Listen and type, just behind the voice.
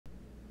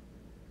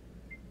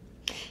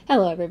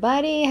Hello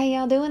everybody, how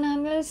y'all doing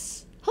on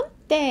this hump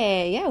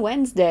day? Yeah,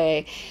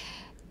 Wednesday.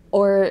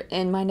 Or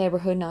in my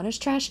neighborhood known as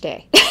trash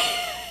day.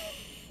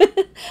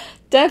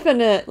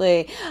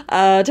 Definitely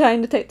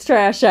trying to take the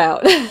trash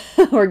out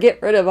or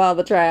get rid of all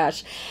the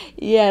trash.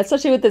 Yeah,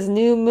 especially with this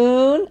new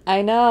moon.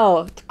 I know,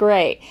 it's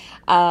great.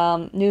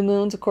 New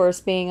moons, of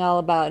course, being all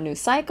about a new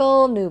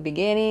cycle, new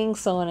beginning,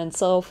 so on and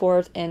so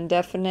forth. And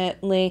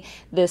definitely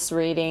this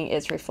reading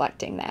is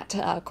reflecting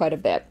that quite a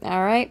bit.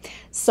 All right,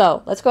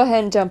 so let's go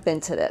ahead and jump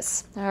into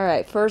this. All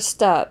right,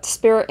 first up,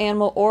 Spirit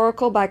Animal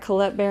Oracle by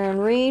Colette Baron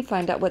Reed.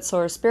 Find out what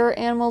sort of spirit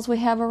animals we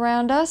have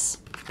around us.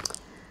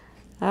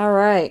 All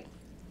right.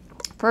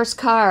 First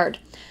card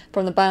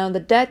from the bottom of the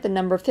deck, the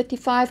number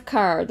 55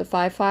 card, the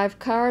 5-5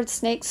 card,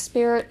 Snake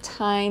Spirit,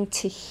 Time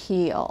to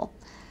Heal.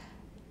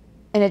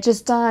 And it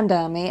just dawned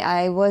on me,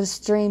 I was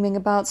dreaming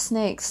about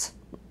snakes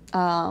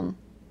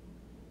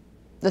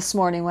this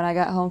morning when I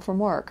got home from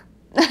work.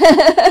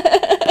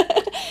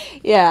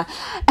 Yeah,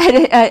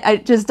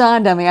 it just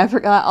dawned on me. I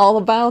forgot all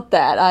about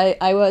that.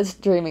 I was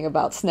dreaming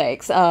about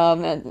snakes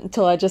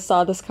until I just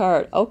saw this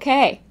card.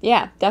 Okay,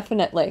 yeah,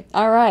 definitely.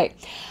 All right.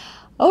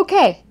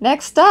 Okay,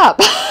 next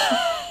up.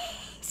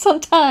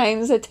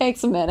 Sometimes it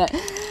takes a minute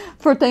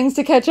for things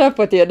to catch up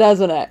with you,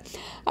 doesn't it?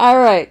 All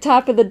right,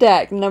 top of the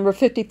deck, number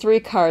 53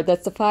 card.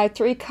 That's the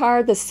 5-3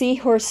 card, the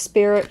Seahorse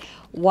Spirit,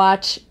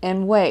 Watch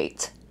and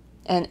Wait.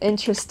 And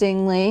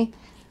interestingly,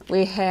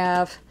 we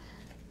have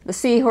the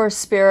Seahorse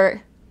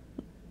Spirit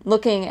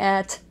looking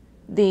at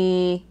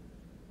the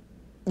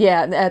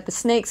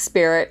snake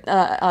spirit.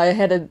 I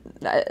had to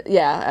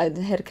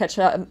catch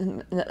up,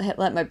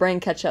 let my brain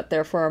catch up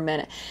there for a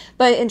minute.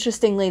 But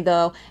interestingly,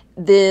 though,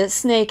 the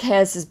snake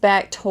has his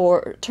back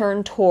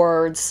turned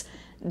towards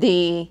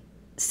the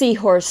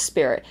seahorse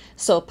spirit.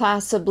 So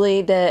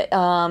possibly that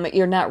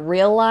you're not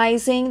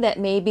realizing that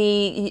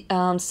maybe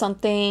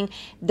something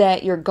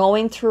that you're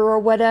going through or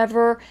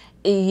whatever,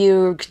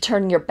 you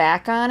turn your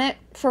back on it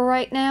for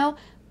right now.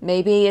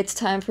 Maybe it's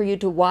time for you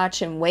to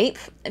watch and wait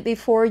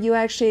before you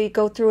actually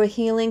go through a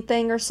healing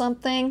thing or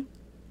something.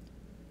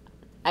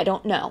 I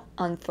don't know.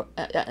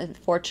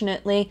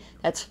 Unfortunately,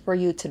 that's for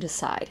you to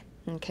decide,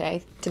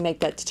 okay, to make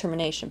that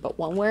determination. But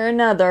one way or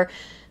another,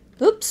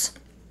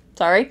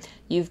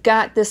 you've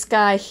got this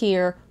guy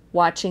here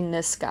watching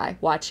this guy,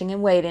 watching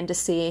and waiting to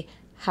see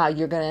how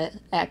you're going to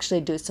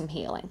actually do some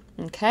healing,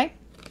 okay?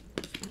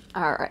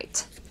 All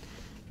right,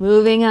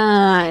 moving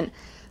on.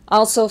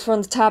 Also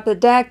from the top of the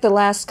deck, the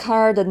last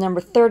card, the number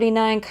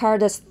 39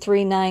 card, that's the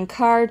 3-9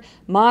 card,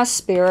 Moss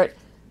Spirit,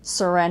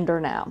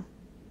 Surrender Now.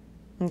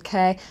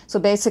 Okay,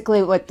 so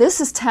basically what this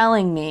is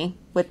telling me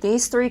with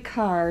these three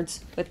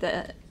cards,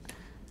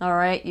 all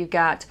right, you've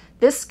got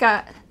this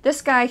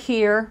guy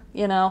here,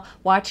 you know,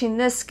 watching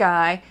this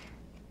guy,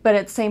 but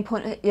at the same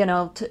point, you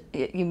know,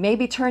 you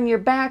maybe turn your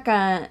back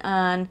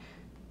on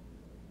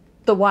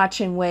the watch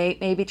and wait,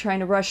 maybe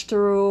trying to rush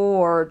through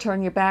or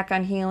turn your back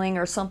on healing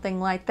or something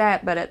like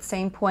that. But at the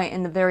same point,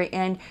 in the very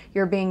end,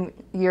 you're being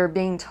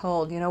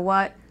told, you know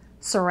what,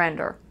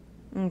 surrender.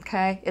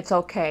 Okay, it's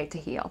okay to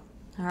heal.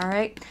 All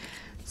right.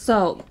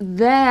 So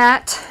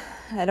that,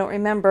 I don't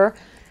remember,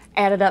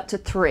 added up to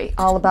 3.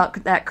 All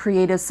about that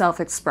creative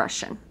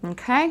self-expression.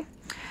 Okay.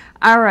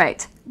 All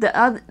right.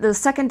 The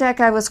second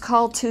deck I was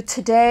called to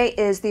today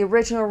is the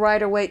original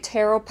Rider-Waite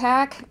Tarot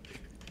pack.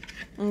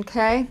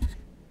 Okay.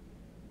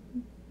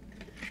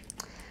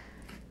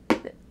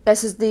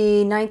 This is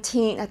the I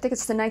think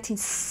it's the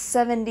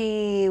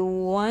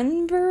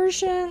 1971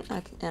 version.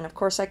 And of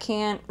course I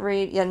can't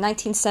read,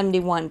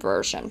 1971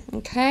 version,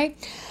 okay?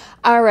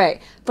 All right,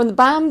 from the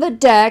bottom of the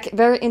deck,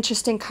 very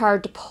interesting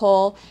card to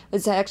pull.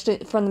 It's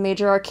actually from the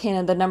Major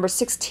Arcana, the number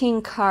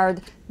 16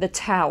 card, the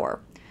Tower,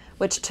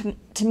 which to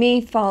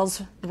me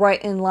falls right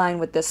in line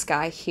with this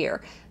guy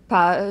here.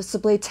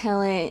 Possibly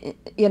telling,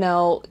 you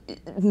know,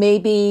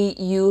 maybe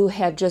you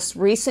have just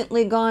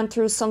recently gone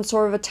through some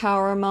sort of a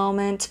tower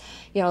moment,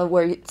 you know,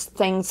 where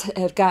things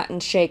have gotten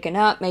shaken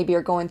up. Maybe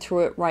you're going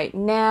through it right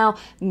now.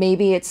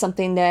 Maybe it's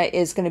something that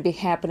is going to be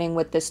happening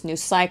with this new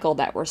cycle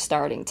that we're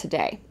starting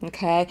today,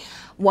 okay?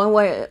 One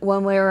way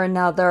or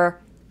another,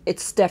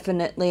 it's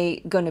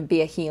definitely going to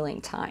be a healing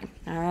time,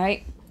 all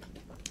right?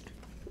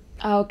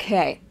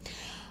 Okay.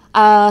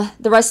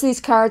 The rest of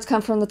these cards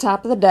come from the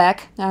top of the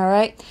deck, all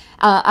right?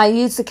 I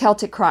used the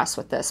Celtic Cross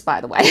with this,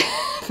 by the way.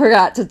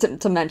 Forgot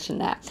to mention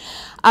that.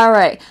 All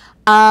right.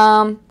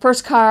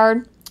 First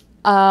card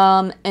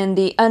in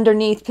the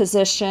underneath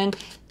position,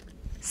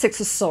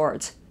 6 of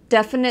Swords.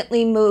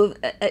 Definitely move.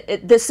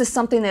 This is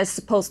something that's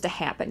supposed to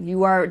happen.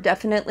 You are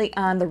definitely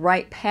on the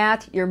right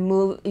path.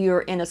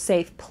 You're in a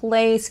safe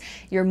place.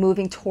 You're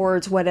moving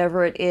towards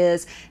whatever it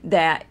is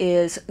that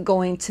is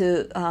going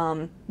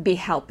to be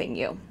helping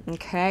you.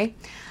 Okay.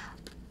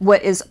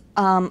 What is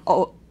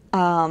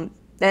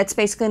that's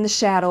basically in the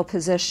shadow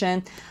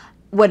position.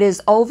 What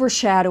is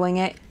overshadowing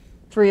it?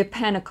 3 of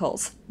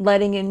Pentacles,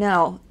 letting you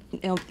know,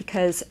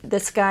 because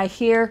this guy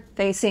here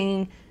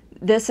facing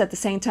this at the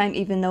same time,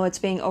 even though it's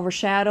being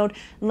overshadowed,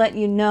 let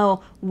you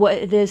know what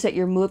it is that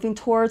you're moving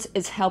towards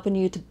is helping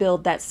you to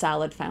build that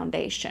solid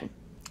foundation.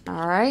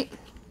 All right.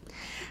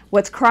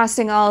 What's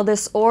crossing all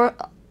this over?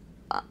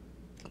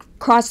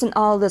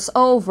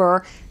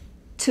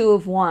 Two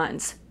of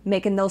Wands,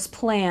 making those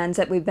plans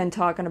that we've been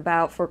talking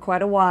about for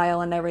quite a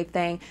while and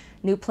everything,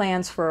 new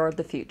plans for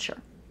the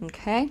future.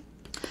 Okay.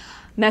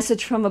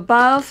 Message from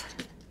above,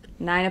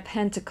 Nine of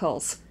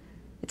Pentacles.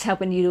 It's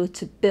helping you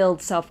to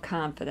build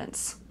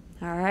self-confidence.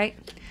 All right.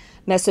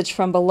 Message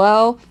from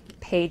below,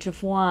 Page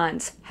of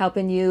Wands,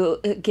 helping you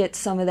get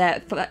some of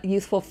that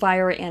youthful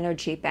fiery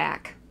energy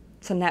back.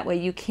 So that way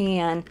you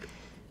can,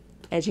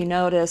 as you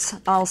notice,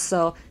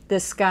 also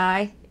this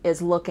guy is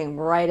looking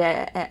right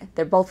at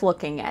they're both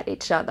looking at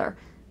each other.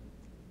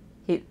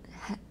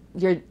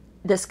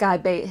 This guy,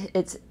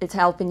 it's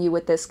helping you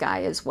with this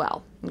guy as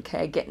well.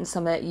 Okay, getting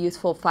some of that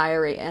youthful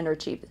fiery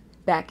energy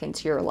back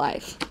into your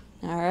life.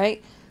 All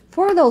right,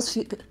 for those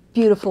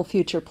beautiful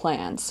future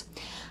plans.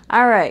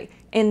 All right,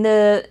 in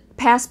the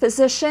past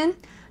position,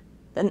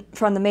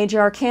 from the Major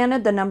Arcana,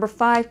 the number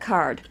 5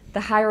 card,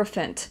 the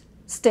Hierophant.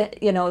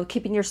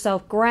 Keeping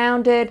yourself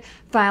grounded,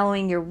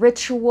 following your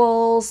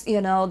rituals,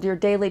 your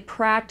daily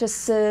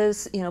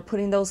practices,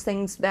 putting those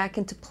things back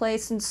into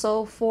place and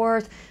so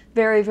forth.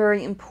 Very,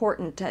 very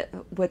important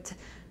with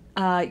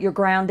your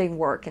grounding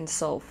work and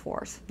so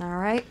forth. All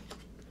right.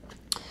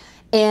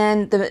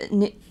 And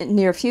the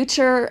near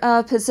future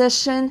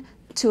position,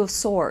 Two of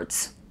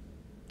Swords.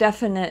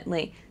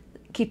 Definitely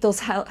keep those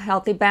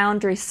healthy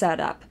boundaries set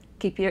up.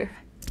 Keep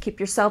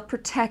yourself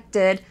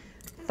protected.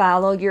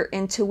 Follow your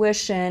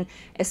intuition,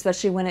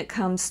 especially when it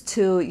comes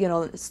to,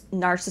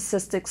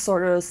 narcissistic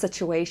sort of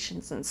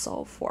situations and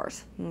so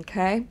forth.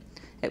 Okay?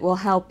 It will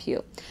help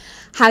you.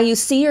 How you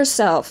see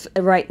yourself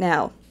right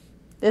now.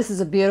 This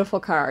is a beautiful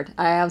card.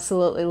 I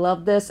absolutely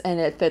love this, and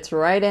it fits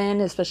right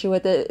in, especially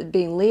with it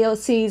being Leo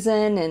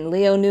season and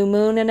Leo new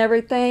moon and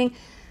everything.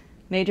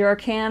 Major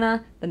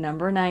Arcana, the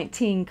number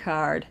 19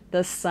 card,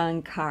 the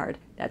Sun card.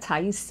 That's how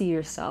you see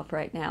yourself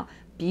right now.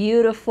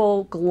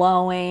 Beautiful,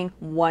 glowing,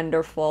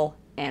 wonderful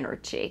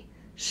energy.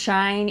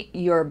 Shine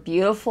your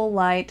beautiful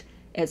light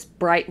as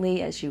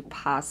brightly as you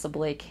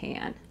possibly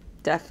can.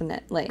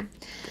 Definitely.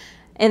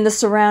 In the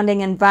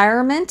surrounding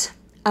environment,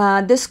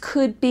 this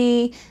could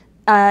be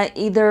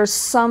either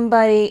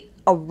somebody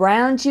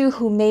around you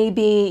who may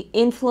be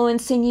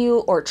influencing you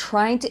or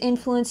trying to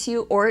influence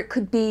you, or it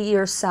could be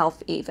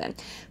yourself even.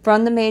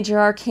 From the Major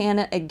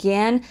Arcana,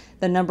 again,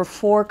 the number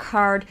 4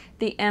 card,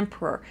 the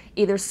Emperor.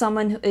 Either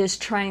someone who is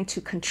trying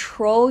to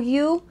control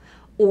you,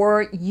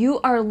 or you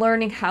are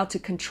learning how to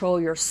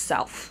control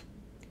yourself.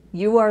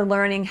 You are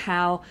learning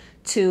how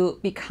to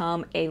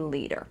become a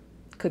leader.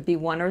 Could be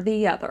one or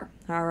the other,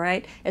 all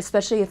right?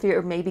 Especially if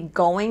you're maybe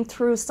going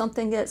through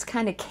something that's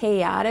kind of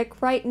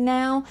chaotic right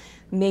now.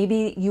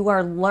 Maybe you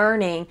are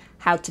learning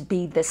how to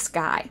be this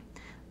guy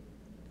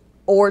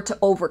or to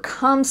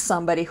overcome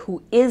somebody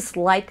who is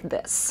like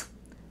this.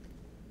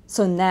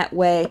 So in that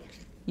way,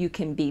 you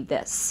can be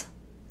this,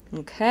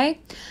 okay?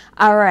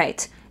 All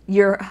right.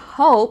 Your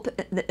hope,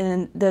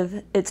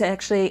 it's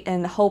actually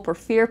in the hope or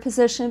fear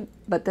position,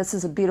 but this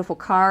is a beautiful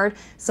card,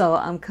 so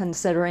I'm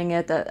considering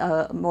it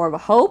more of a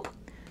hope.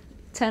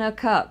 10 of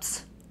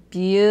Cups,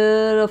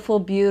 beautiful,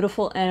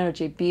 beautiful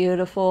energy,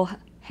 beautiful,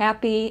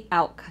 happy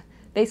outcome.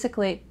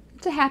 Basically,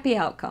 it's a happy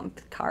outcome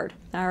card,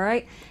 all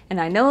right?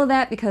 And I know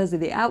that because of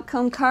the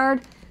outcome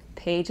card,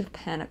 Page of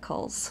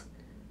Pentacles.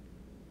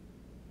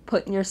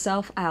 Putting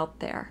yourself out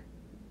there.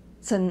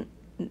 So,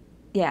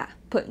 yeah,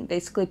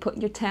 basically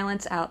putting your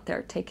talents out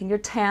there, taking your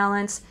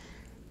talents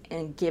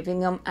and giving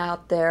them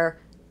out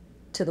there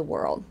to the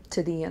world,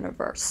 to the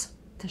universe,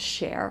 to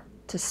share,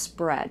 to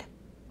spread,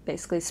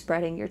 basically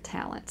spreading your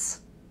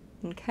talents.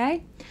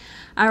 Okay?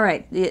 All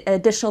right, the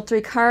additional 3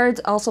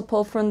 cards also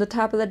pulled from the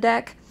top of the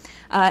deck.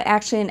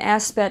 Actually an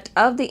aspect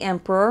of the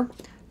Emperor,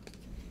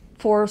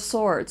 4 of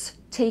Swords.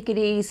 Take it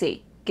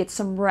easy, get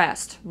some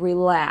rest,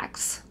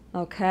 relax,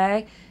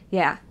 okay?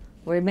 Yeah.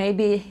 We may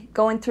be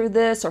going through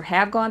this or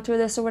have gone through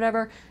this or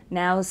whatever.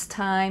 Now is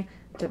time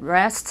to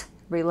rest,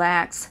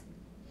 relax,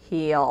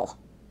 heal.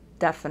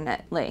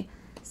 Definitely.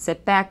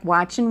 Sit back,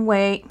 watch and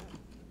wait,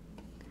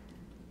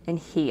 and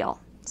heal.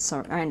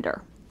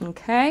 Surrender.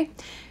 Okay?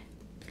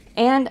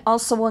 And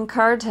also one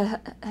card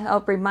to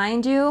help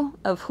remind you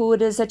of who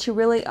it is that you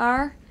really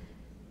are.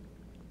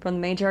 From the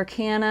Major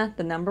Arcana,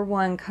 the number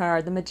 1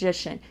 card, the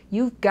Magician.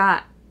 You've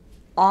got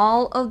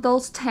all of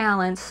those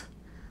talents,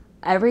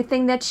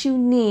 everything that you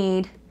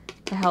need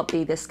to help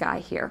be this guy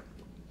here.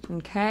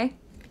 Okay?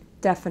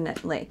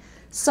 Definitely.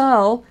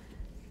 So,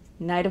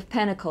 Knight of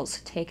Pentacles,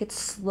 take it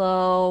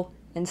slow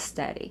and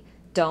steady.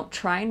 Don't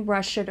try and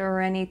rush it or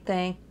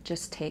anything.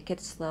 Just take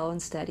it slow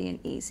and steady and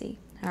easy.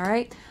 All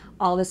right?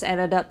 All this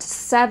added up to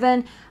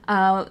 7,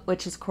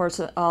 which is, of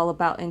course, all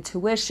about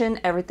intuition.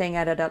 Everything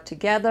added up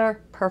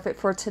together. Perfect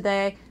for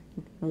today.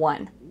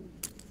 1.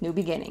 New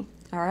beginning.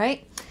 All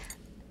right?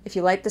 If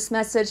you like this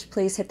message,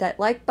 please hit that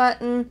like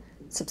button,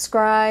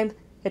 subscribe,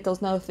 hit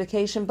those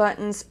notification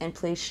buttons, and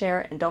please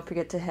share it. And don't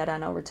forget to head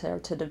on over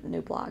to the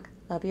new blog.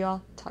 Love you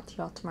all. Talk to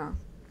you all tomorrow.